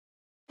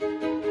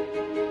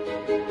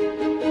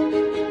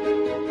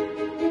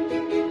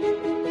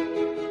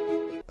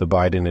the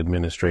Biden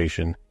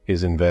administration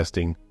is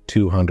investing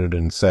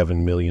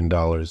 $207 million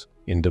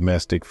in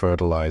domestic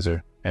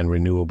fertilizer and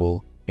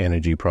renewable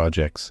energy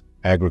projects.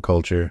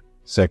 Agriculture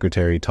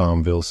Secretary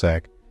Tom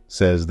Vilsack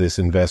says this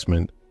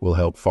investment will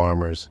help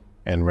farmers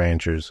and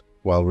ranchers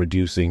while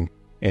reducing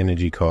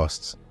energy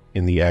costs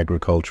in the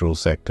agricultural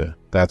sector.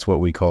 That's what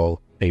we call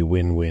a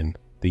win-win.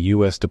 The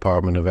U.S.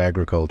 Department of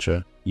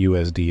Agriculture,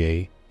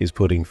 USDA, is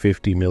putting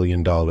 $50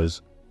 million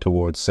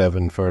towards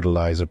 7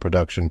 fertilizer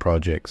production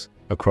projects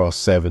across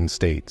 7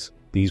 states.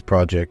 These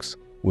projects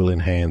will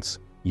enhance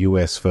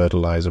U.S.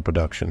 fertilizer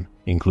production,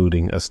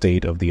 including a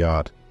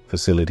state-of-the-art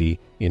facility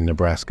in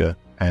Nebraska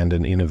and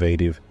an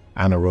innovative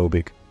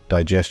anaerobic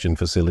digestion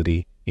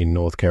facility in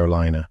North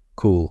Carolina.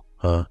 Cool,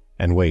 huh?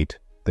 And wait,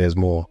 there's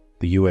more.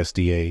 The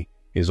USDA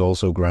is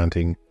also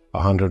granting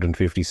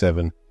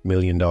 $157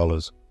 million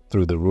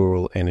through the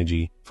Rural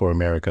Energy for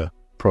America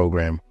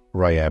program,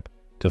 RIAP,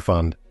 to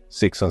fund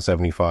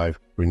 675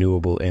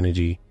 renewable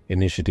energy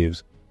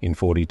initiatives in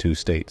 42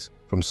 states,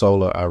 from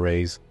solar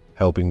arrays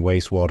helping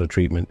wastewater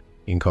treatment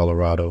in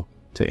Colorado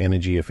to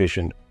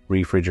energy-efficient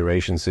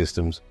refrigeration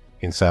systems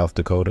in South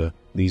Dakota.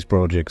 These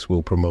projects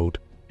will promote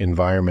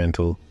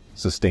environmental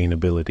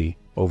sustainability.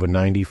 Over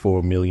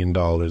 $94 million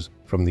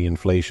from the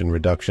Inflation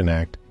Reduction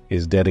Act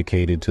is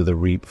dedicated to the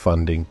REAP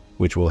funding,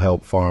 which will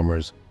help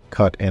farmers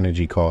cut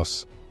energy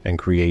costs and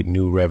create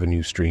new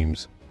revenue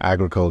streams.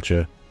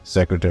 Agriculture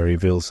Secretary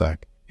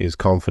Vilsack is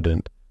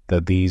confident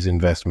that these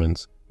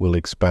investments will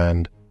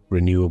expand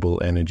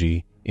renewable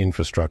energy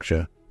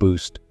infrastructure,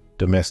 boost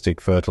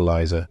domestic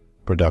fertilizer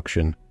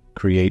production,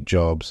 create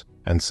jobs,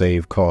 and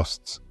save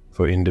costs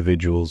for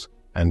individuals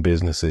and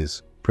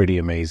businesses. Pretty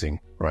amazing,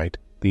 right?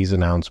 These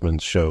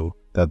announcements show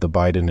that the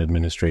Biden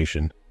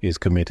administration is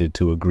committed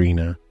to a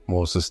greener,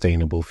 more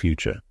sustainable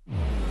future.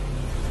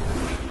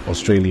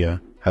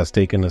 Australia has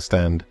taken a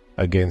stand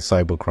against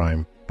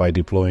cybercrime by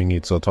deploying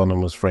its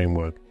autonomous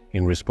framework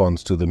in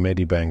response to the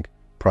Medibank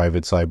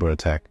private cyber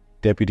attack.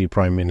 Deputy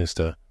Prime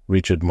Minister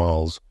Richard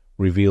Marles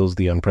reveals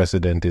the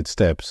unprecedented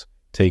steps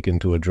taken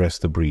to address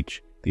the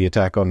breach. The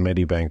attack on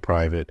Medibank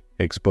Private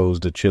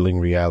exposed a chilling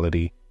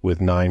reality, with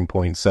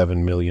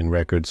 9.7 million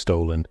records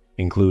stolen,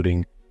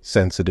 including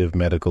sensitive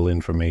medical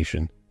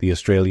information. The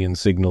Australian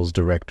Signals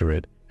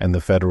Directorate and the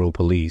Federal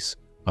Police,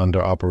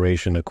 under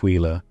Operation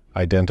Aquila,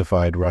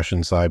 identified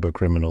Russian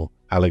cybercriminal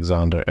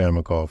Alexander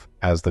Ermakov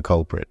as the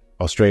culprit.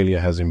 Australia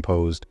has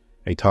imposed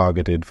a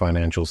targeted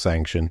financial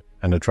sanction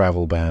and a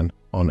travel ban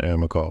on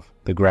Ermakov.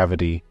 The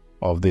gravity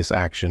of this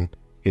action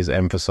is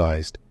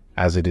emphasized,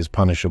 as it is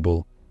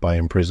punishable by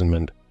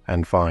imprisonment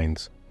and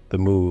fines. The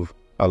move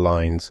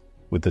aligns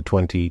with the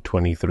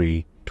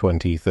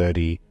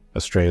 2023-2030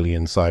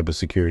 Australian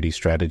cybersecurity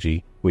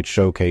strategy, which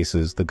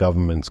showcases the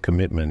government's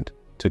commitment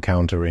to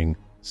countering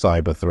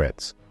cyber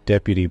threats.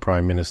 Deputy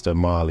Prime Minister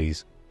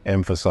Marles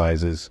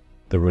emphasizes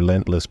the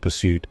relentless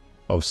pursuit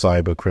of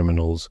cyber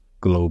criminals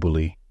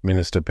globally.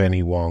 Minister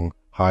Penny Wong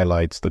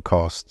highlights the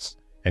costs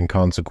and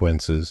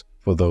consequences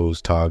for those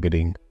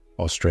targeting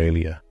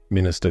Australia.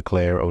 Minister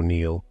Claire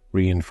O'Neill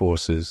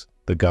reinforces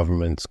the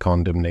government's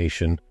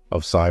condemnation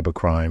of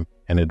cybercrime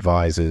and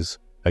advises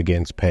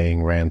against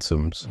paying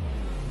ransoms.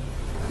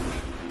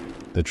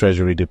 The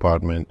Treasury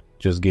Department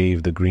just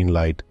gave the green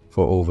light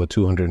for over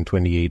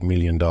 $228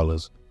 million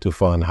to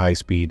fund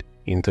high-speed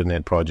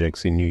internet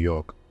projects in New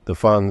York. The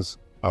funds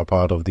are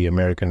part of the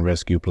American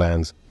Rescue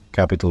Plan's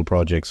Capital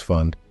Projects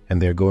Fund,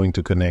 and they're going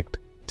to connect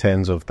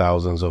tens of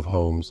thousands of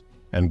homes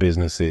and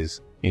businesses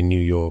in New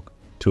York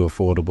to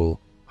affordable,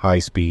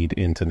 high-speed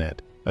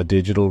internet. A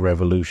digital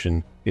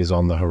revolution is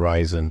on the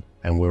horizon,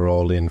 and we're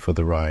all in for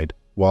the ride.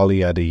 Wally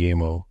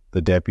Adeyemo,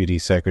 the Deputy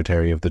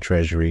Secretary of the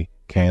Treasury,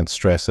 can't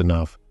stress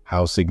enough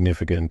how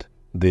significant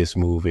this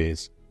move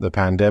is. The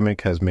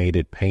pandemic has made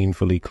it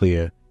painfully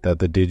clear that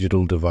the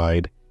digital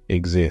divide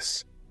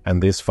exists,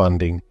 and this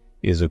funding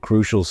is a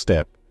crucial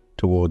step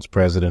towards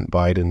President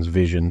Biden's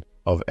vision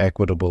of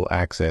equitable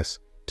access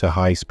to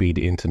high-speed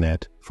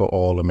internet for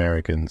all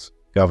Americans.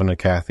 Governor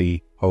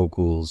Kathy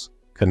Hochul's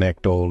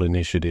Connect All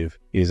initiative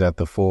is at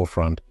the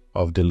forefront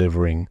of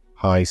delivering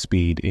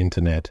high-speed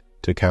internet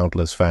to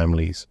countless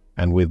families,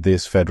 and with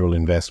this federal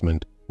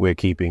investment, we're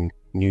keeping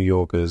New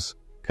Yorkers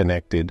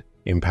connected,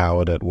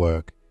 empowered at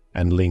work,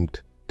 and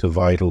linked to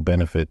vital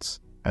benefits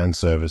and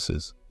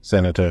services.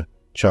 Senator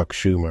Chuck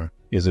Schumer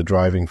is a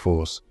driving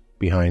force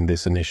behind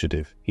this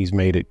initiative. He's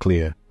made it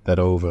clear that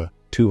over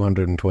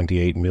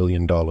 $228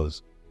 million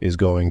is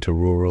going to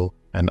rural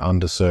and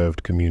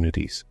underserved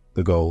communities.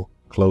 The goal,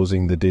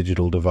 closing the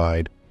digital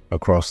divide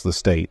across the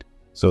state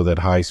so that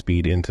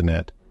high-speed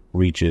internet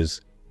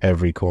reaches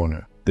every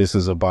corner. This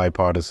is a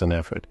bipartisan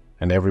effort,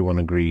 and everyone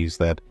agrees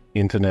that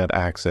internet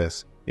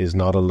access is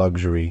not a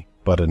luxury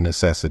but a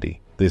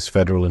necessity. This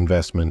federal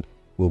investment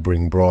will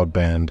bring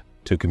broadband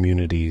to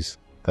communities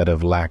that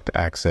have lacked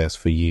access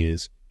for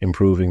years,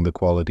 improving the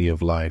quality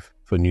of life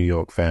for New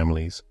York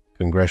families.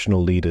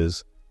 Congressional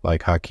leaders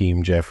like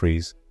Hakeem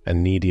Jeffries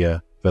and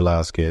Nydia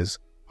Velázquez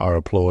are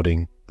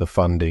applauding the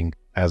funding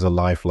as a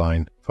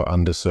lifeline for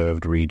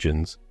underserved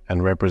regions,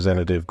 and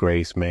Representative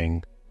Grace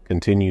Meng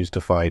continues to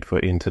fight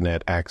for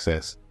internet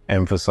access,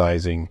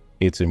 emphasizing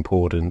its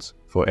importance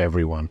for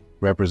everyone.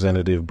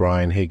 Representative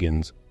Brian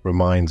Higgins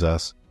reminds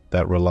us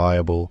that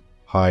reliable,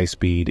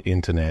 high-speed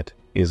internet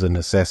is a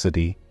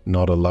necessity,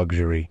 not a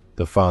luxury.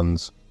 The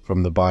funds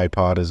from the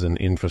bipartisan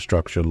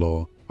infrastructure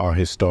law are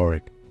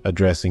historic,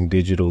 addressing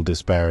digital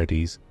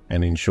disparities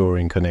and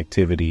ensuring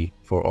connectivity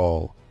for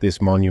all.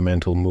 This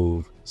monumental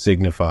move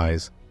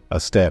signifies a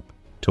step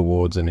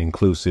towards an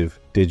inclusive,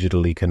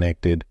 digitally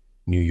connected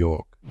New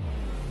York.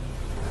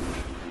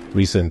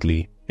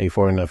 Recently, a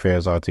foreign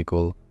affairs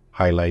article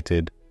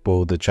highlighted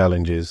both the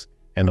challenges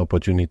and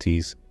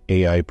opportunities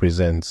AI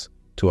presents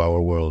to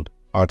our world.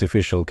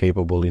 Artificial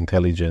Capable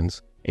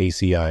Intelligence,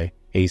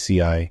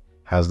 ACI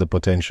has the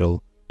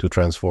potential to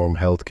transform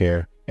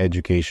healthcare,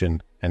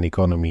 education, and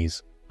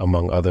economies,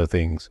 among other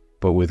things.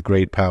 But with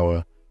great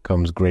power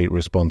comes great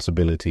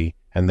responsibility,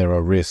 and there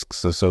are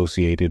risks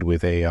associated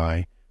with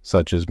AI,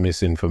 such as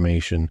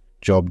misinformation,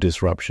 job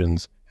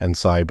disruptions, and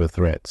cyber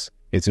threats.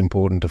 It's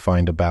important to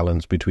find a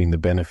balance between the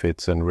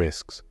benefits and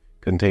risks.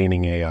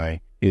 Containing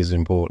AI is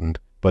important,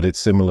 but it's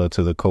similar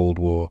to the Cold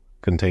War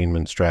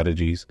containment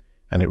strategies,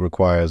 and it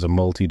requires a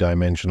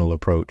multi-dimensional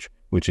approach,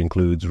 which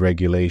includes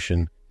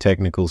regulation,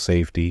 technical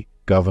safety,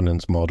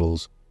 governance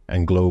models,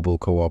 and global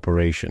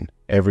cooperation.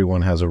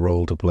 Everyone has a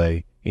role to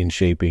play in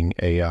shaping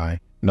AI,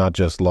 not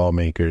just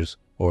lawmakers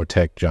or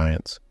tech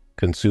giants.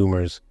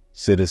 Consumers,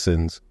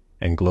 citizens,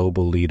 and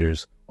global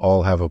leaders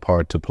all have a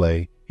part to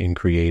play in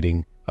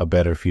creating a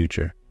better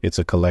future. It's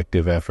a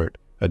collective effort,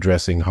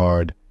 addressing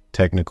hard,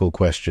 technical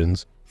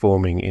questions,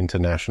 forming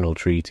international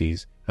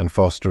treaties, and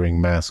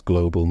fostering mass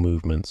global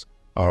movements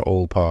are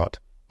all part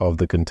of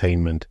the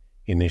containment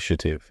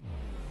initiative.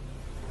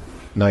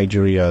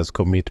 Nigeria's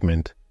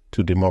commitment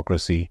to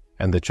democracy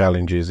and the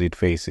challenges it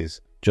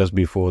faces. Just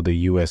before the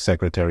U.S.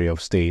 Secretary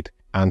of State,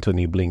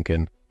 Antony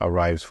Blinken,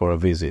 arrives for a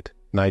visit,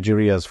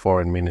 Nigeria's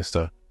Foreign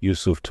Minister,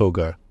 Yusuf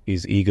Togar,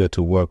 is eager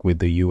to work with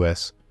the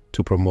U.S.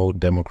 to promote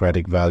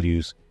democratic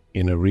values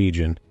in a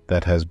region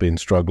that has been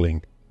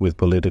struggling with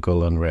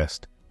political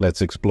unrest.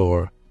 Let's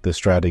explore the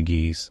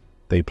strategies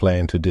they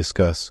plan to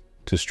discuss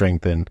to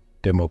strengthen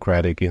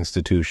democratic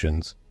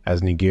institutions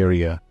as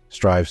Nigeria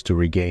strives to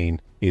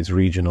regain its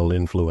regional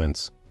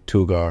influence.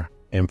 Togar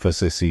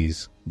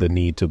emphasizes the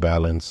need to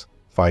balance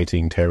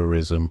fighting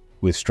terrorism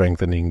with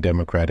strengthening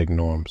democratic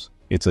norms.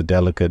 It's a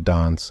delicate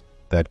dance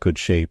that could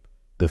shape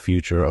the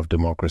future of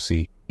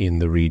democracy in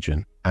the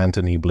region.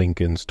 Antony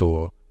Blinken's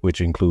tour,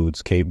 which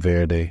includes Cape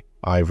Verde,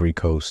 Ivory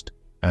Coast,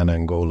 and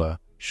Angola,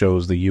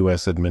 shows the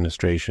U.S.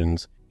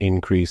 administration's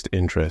increased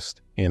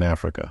interest in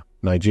Africa.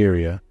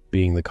 Nigeria,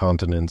 being the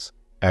continent's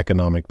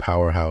economic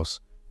powerhouse,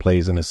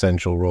 plays an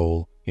essential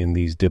role in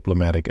these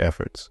diplomatic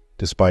efforts.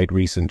 Despite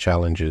recent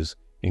challenges,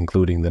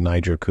 including the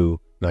Niger coup,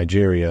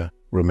 Nigeria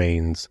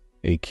remains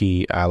a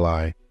key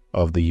ally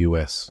of the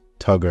U.S.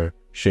 Togar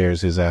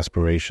shares his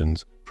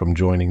aspirations from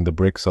joining the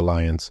BRICS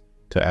alliance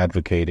to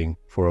advocating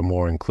for a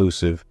more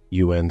inclusive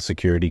UN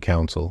Security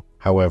Council.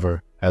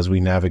 However, as we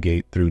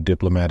navigate through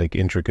diplomatic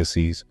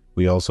intricacies,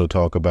 we also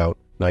talk about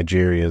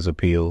Nigeria's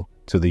appeal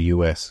to the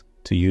U.S.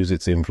 to use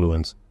its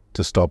influence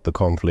to stop the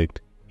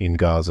conflict in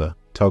Gaza.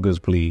 Togar's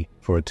plea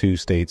for a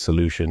two-state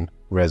solution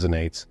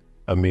resonates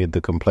amid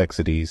the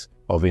complexities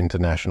of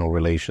international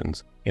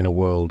relations. In a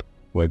world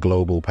where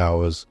global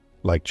powers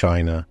like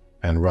China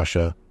and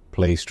Russia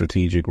play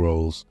strategic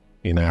roles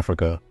in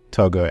Africa,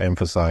 Togar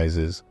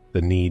emphasizes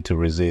the need to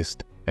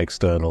resist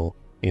external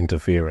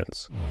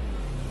interference.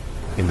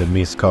 In the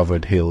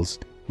mist-covered hills,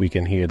 we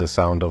can hear the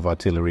sound of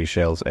artillery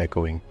shells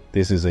echoing.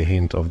 This is a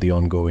hint of the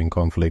ongoing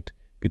conflict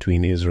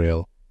between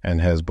Israel and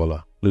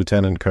Hezbollah.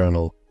 Lieutenant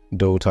Colonel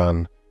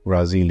Dotan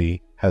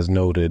Razili has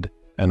noted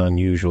an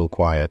unusual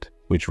quiet,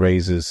 which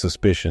raises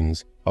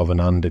suspicions of an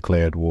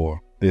undeclared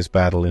war. This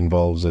battle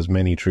involves as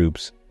many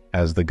troops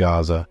as the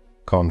Gaza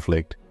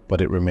conflict,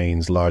 but it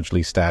remains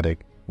largely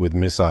static, with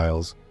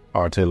missiles,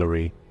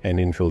 artillery, and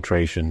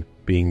infiltration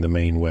being the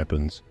main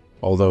weapons.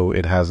 Although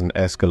it hasn't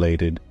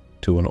escalated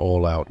to an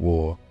all-out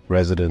war,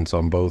 residents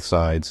on both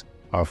sides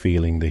are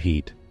feeling the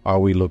heat. Are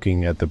we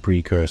looking at the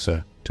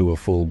precursor to a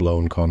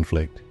full-blown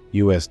conflict?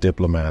 U.S.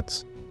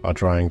 diplomats are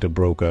trying to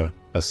broker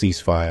a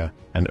ceasefire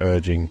and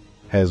urging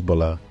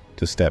Hezbollah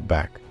to step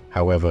back.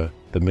 However,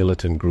 the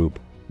militant group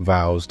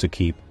vows to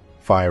keep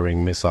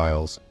firing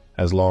missiles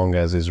as long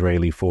as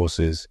Israeli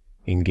forces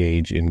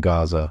engage in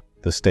Gaza.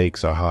 The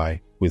stakes are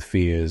high, with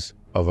fears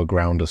of a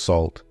ground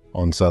assault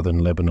on southern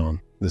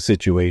Lebanon. The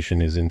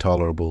situation is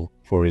intolerable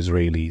for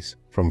Israelis,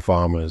 from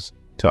farmers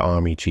to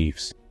army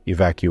chiefs.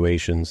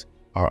 Evacuations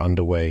are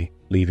underway,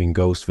 leaving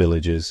ghost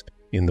villages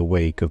in the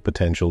wake of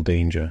potential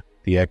danger.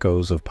 The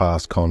echoes of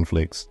past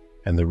conflicts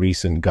and the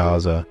recent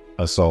Gaza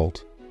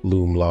assault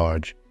loom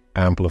large,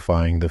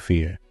 amplifying the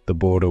fear. The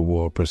border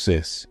war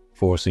persists,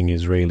 forcing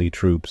Israeli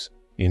troops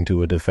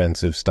into a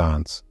defensive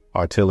stance.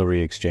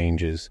 Artillery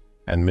exchanges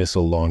and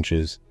missile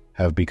launches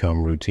have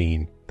become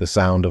routine. The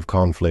sound of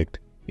conflict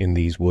in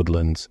these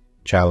woodlands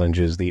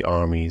challenges the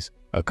army's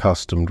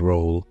accustomed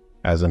role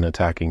as an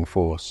attacking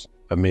force.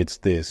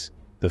 Amidst this,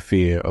 the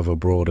fear of a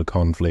broader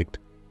conflict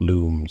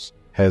looms.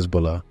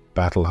 Hezbollah,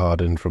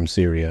 battle-hardened from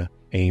Syria,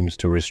 aims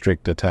to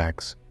restrict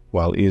attacks,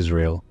 while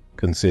Israel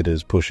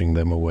considers pushing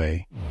them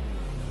away.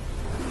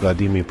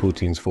 Vladimir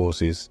Putin's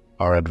forces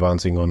are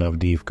advancing on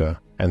Avdiivka,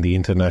 and the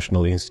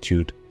International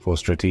Institute for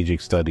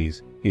Strategic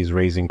Studies is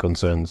raising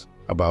concerns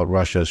about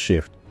Russia's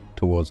shift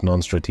towards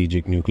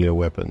non-strategic nuclear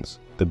weapons.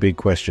 The big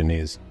question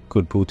is,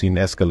 could Putin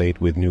escalate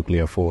with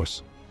nuclear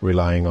force,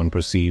 relying on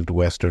perceived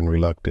Western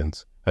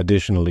reluctance?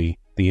 Additionally,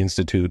 the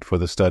Institute for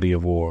the Study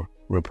of War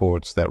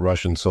reports that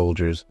Russian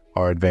soldiers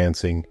are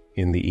advancing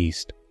in the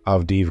east.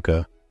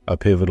 Avdiivka, a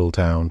pivotal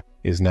town,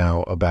 is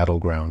now a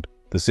battleground.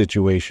 The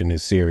situation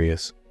is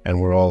serious, and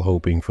we're all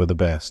hoping for the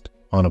best.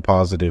 On a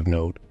positive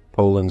note,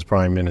 Poland's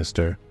Prime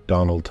Minister,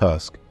 Donald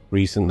Tusk,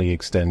 recently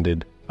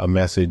extended a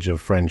message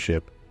of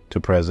friendship to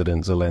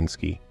President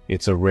Zelensky.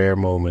 It's a rare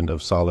moment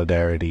of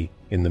solidarity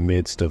in the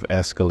midst of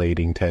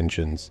escalating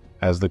tensions.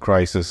 As the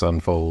crisis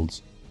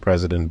unfolds,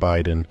 President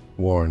Biden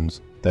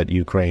warns that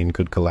Ukraine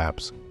could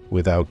collapse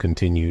without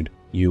continued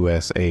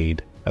U.S.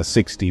 aid. A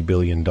 $60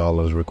 billion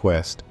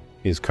request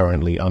is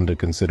currently under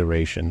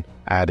consideration,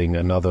 adding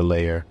another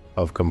layer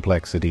of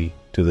complexity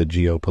to the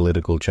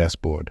geopolitical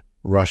chessboard.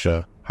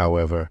 Russia,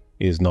 however,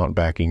 is not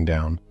backing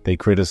down. They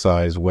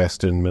criticize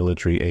Western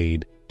military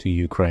aid to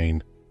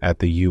Ukraine at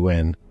the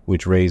UN,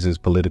 which raises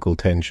political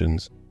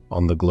tensions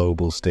on the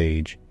global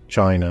stage.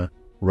 China,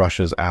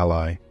 Russia's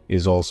ally,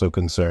 is also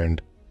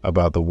concerned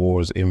about the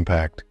war's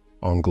impact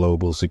on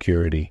global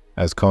security.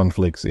 As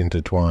conflicts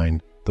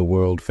intertwine, the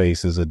world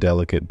faces a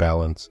delicate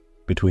balance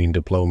between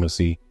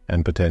diplomacy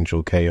and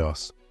potential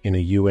chaos. In a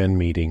UN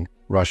meeting,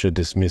 Russia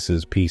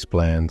dismisses peace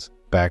plans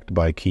backed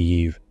by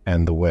Kyiv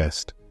and the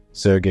West.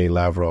 Sergei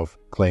Lavrov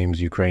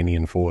claims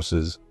Ukrainian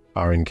forces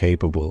are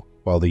incapable,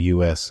 while the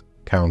US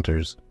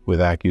counters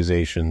with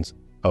accusations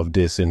of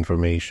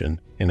disinformation.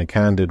 In a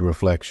candid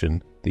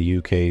reflection, the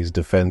UK's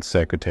Defence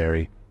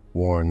Secretary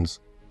warns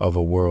of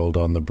a world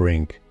on the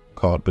brink,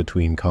 caught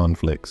between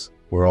conflicts.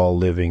 We're all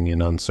living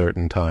in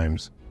uncertain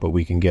times, but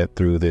we can get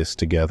through this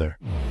together.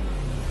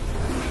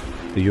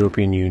 The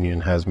European Union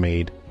has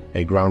made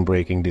a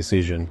groundbreaking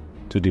decision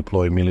to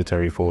deploy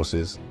military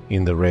forces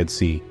in the Red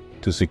Sea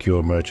to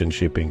secure merchant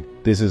shipping.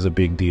 This is a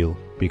big deal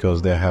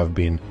because there have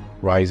been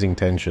rising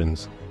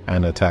tensions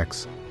and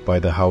attacks by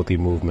the Houthi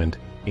movement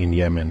in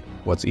Yemen.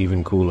 What's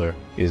even cooler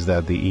is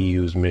that the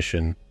EU's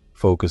mission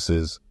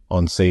focuses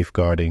on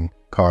safeguarding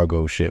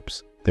cargo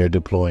ships. They're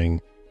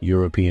deploying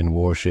European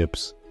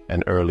warships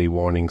and early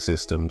warning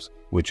systems,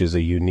 which is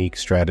a unique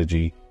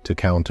strategy to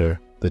counter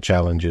the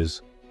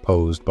challenges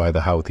posed by the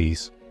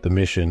Houthis. The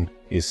mission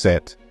is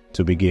set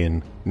to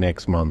begin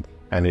next month,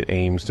 and it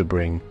aims to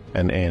bring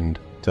an end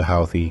to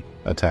Houthi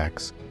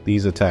attacks.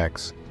 These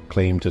attacks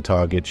claim to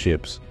target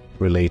ships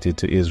related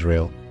to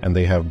Israel, and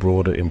they have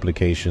broader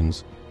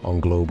implications on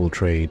global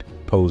trade,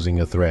 posing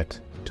a threat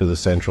to the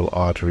central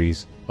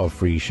arteries of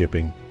free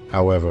shipping.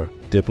 However,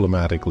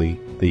 diplomatically,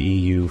 the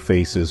EU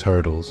faces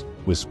hurdles,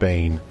 with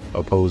Spain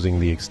opposing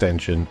the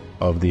extension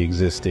of the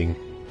existing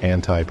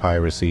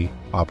anti-piracy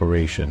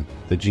operation.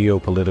 The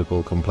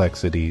geopolitical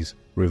complexities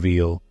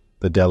reveal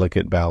the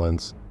delicate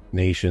balance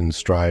nations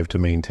strive to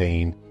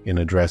maintain in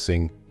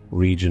addressing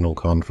regional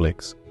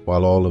conflicts.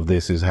 While all of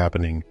this is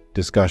happening,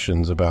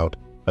 discussions about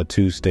a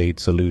two-state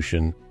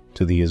solution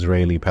to the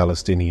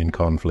Israeli-Palestinian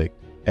conflict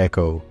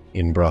echo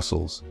in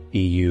Brussels.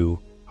 EU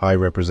High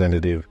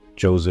Representative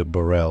Josep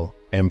Borrell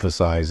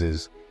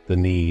emphasizes the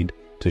need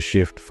to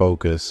shift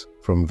focus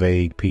from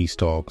vague peace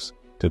talks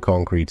to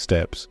concrete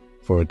steps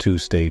for a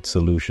two-state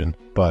solution.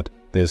 But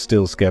there's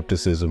still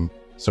skepticism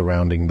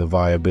surrounding the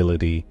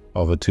viability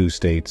of a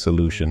two-state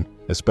solution,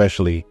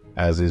 especially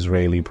as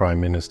Israeli Prime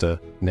Minister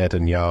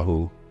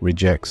Netanyahu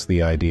rejects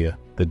the idea.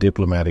 The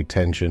diplomatic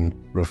tension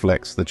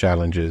reflects the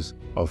challenges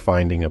of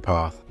finding a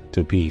path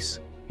to peace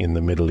in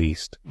the Middle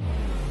East.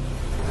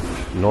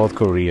 North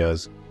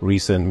Korea's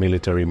recent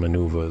military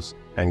maneuvers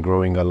and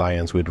growing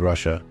alliance with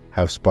Russia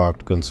have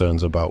sparked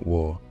concerns about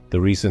war. The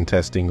recent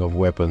testing of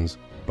weapons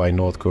by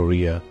North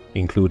Korea,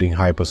 including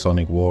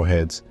hypersonic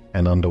warheads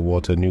and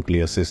underwater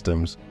nuclear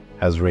systems,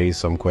 has raised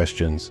some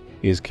questions.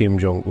 Is Kim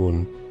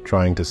Jong-un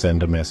trying to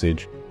send a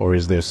message, or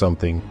is there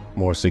something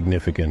more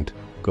significant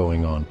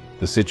going on?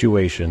 The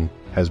situation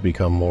has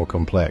become more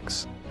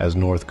complex as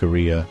North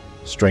Korea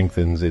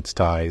strengthens its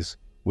ties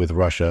with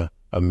Russia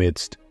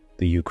amidst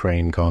the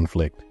Ukraine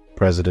conflict.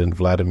 President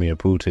Vladimir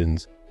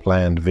Putin's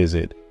planned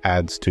visit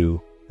adds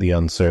to the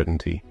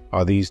uncertainty.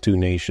 Are these two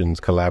nations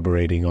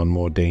collaborating on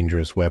more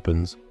dangerous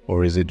weapons,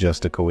 or is it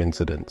just a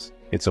coincidence?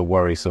 It's a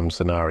worrisome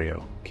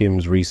scenario.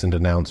 Kim's recent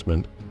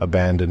announcement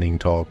abandoning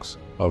talks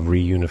of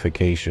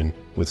reunification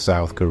with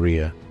South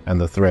Korea and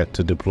the threat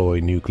to deploy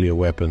nuclear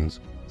weapons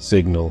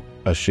signal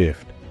a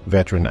shift.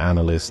 Veteran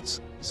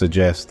analysts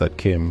suggest that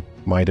Kim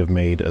might have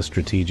made a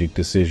strategic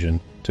decision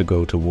to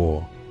go to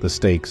war. The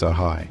stakes are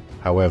high.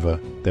 However,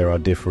 there are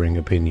differing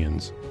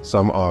opinions.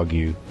 Some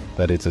argue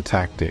that it's a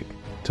tactic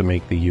to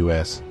make the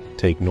US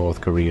take North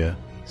Korea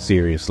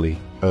seriously,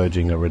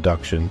 urging a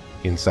reduction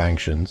in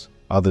sanctions.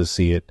 Others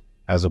see it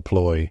as a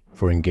ploy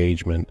for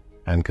engagement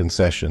and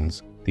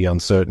concessions. The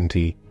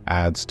uncertainty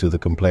adds to the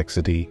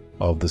complexity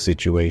of the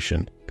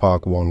situation.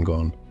 Park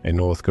Won-gon, a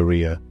North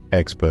Korea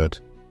expert,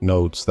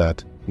 notes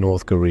that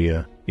North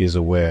Korea is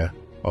aware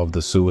of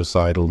the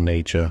suicidal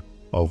nature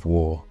of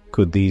war.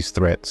 Could these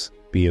threats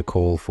be a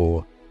call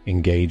for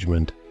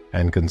engagement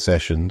and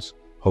concessions,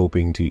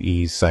 hoping to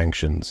ease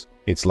sanctions?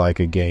 It's like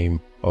a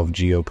game of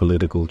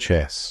geopolitical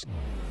chess.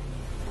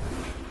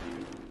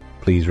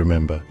 Please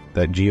remember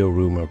that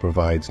GeoRumor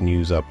provides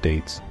news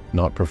updates,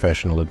 not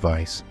professional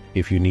advice.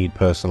 If you need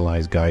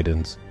personalized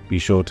guidance, be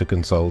sure to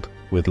consult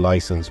with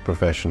licensed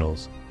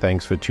professionals.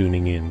 Thanks for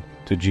tuning in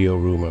to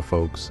GeoRumor,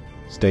 folks.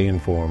 Stay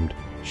informed,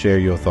 share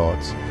your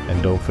thoughts,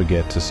 and don't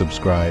forget to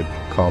subscribe,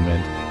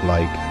 comment,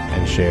 like,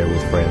 and share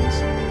with friends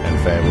and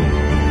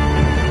family.